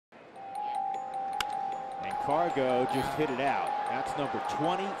CarGo just hit it out. That's number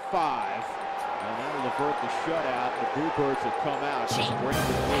 25. And that'll avert the shutout. The Bluebirds have come out to bring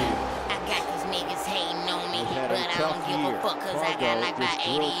the lead. I got these niggas hating on me, but I don't give a fuck cause I got like about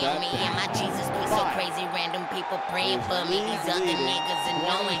 80 on me. And my Jesus be so crazy, random people praying for me. These other niggas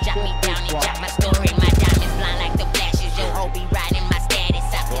annoying, drop me down and drop my story. My diamonds blind like the flashes. Yo, ho be riding my status.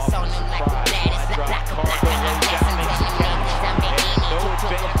 I piss on them like the Gladys. Block a block, I got lessons on them niggas. I'm the enemy.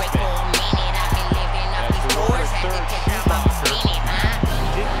 Took a break for a minute. I've been living off these boards. Had to take them off the spinning, huh?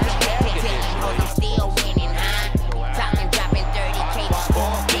 I'm still winning, huh? Talking, dropping 30K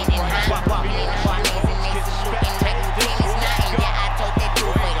before winning, huh? Walking in the hallways and they saluting like lieutenants, nothing. Yeah, I told that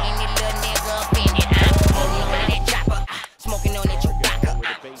dude, but any little nigga offended, holding on that chopper, smoking on that Chewbacca,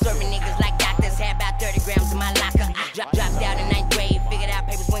 serving niggas like doctors, had about 30 grams in my locker. Dropped out in 9th grade, figured out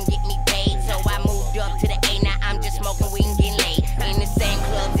papers wouldn't get me paid, so I moved up to the A. Now I'm just smoking weed and getting laid. In the same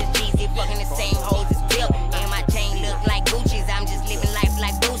clubs as Jeezy, fucking the same hoes as Bill, and my chain look like Gucci's. I'm just living life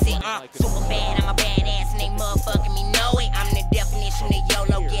like Boosie. Super bad, I'm a badass, and they motherfucking me know it. I'm the definition of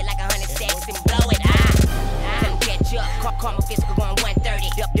YOLO, get like 100 stacks and blow it. Tell them catch up, call my fiscal going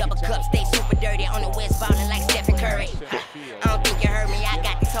 130. Double cup, stay super dirty, on the west ballin' like Stephen Curry. I don't think you heard me, I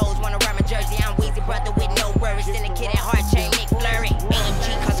got these hoes, wanna run my jersey. I'm Weezy brother with no worries, still a kid at hard chain, Nick Flurry.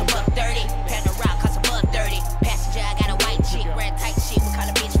 AMG cost $130, Pedal Rock cost $130. Passenger, I got a white chick, wearing tight shit, we call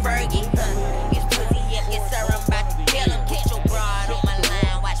a bitch Fergie. It's pussy, yep, yes sir, I'm about to kill him. Catch your broad on my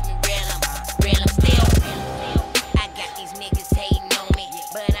line, watch me reel him still. I got these niggas hating on me,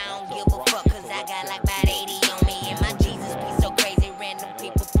 but I don't give a fuck cause I got like about 80 on me. And my Jesus be so crazy, random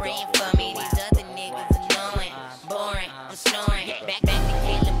people praying for me. These other niggas annoying, boring, I'm snoring. Back to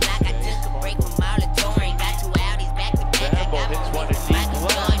Caleb Block, I took a break from all the touring. Got 2 Audis back to back, I got my niggas Michael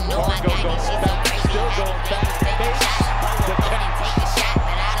Jordan. No, I got these shit so crazy, I had to take a shot. Take a shot,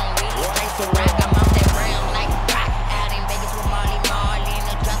 but I don't really race the rock. I'm off that realm like rock. Out in Vegas with Marley,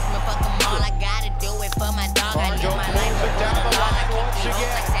 no drugs, man, fuck them all. I gotta do it for my dog. I live my life for down the line once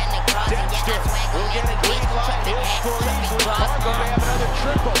again. Dexter will get a green light. He'll score easily. CarGo may have another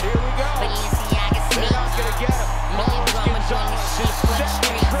triple. Here we go. They're not gonna get him. González is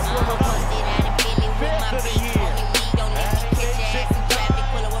second triple of the night. 5th of the year.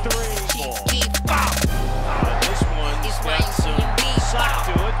 This one's got some sock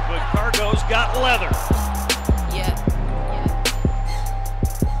to it, but CarGo's got leather. Yeah.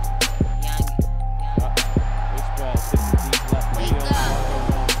 This ball's hit the deep left field.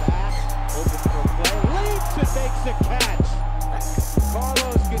 Back, open for play. Leaps and makes a catch.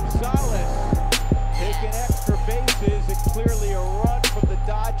 González taking extra bases and clearly a run from the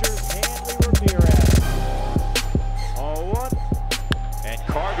Dodgers. Hanley Ramirez. 0-1. And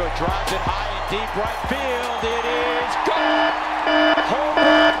CarGo drives it high and deep right field. It is gone! Home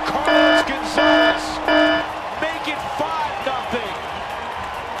run, González. Make it 5-0.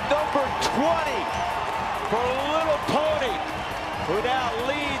 Number 20 for Little Pony, who now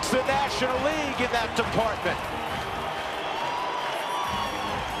leads the National League in that department.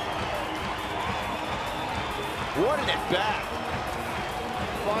 What an at-bat.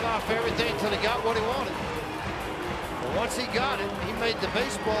 Fought off everything till he got what he wanted. But once he got it, he made the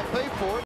baseball pay for it.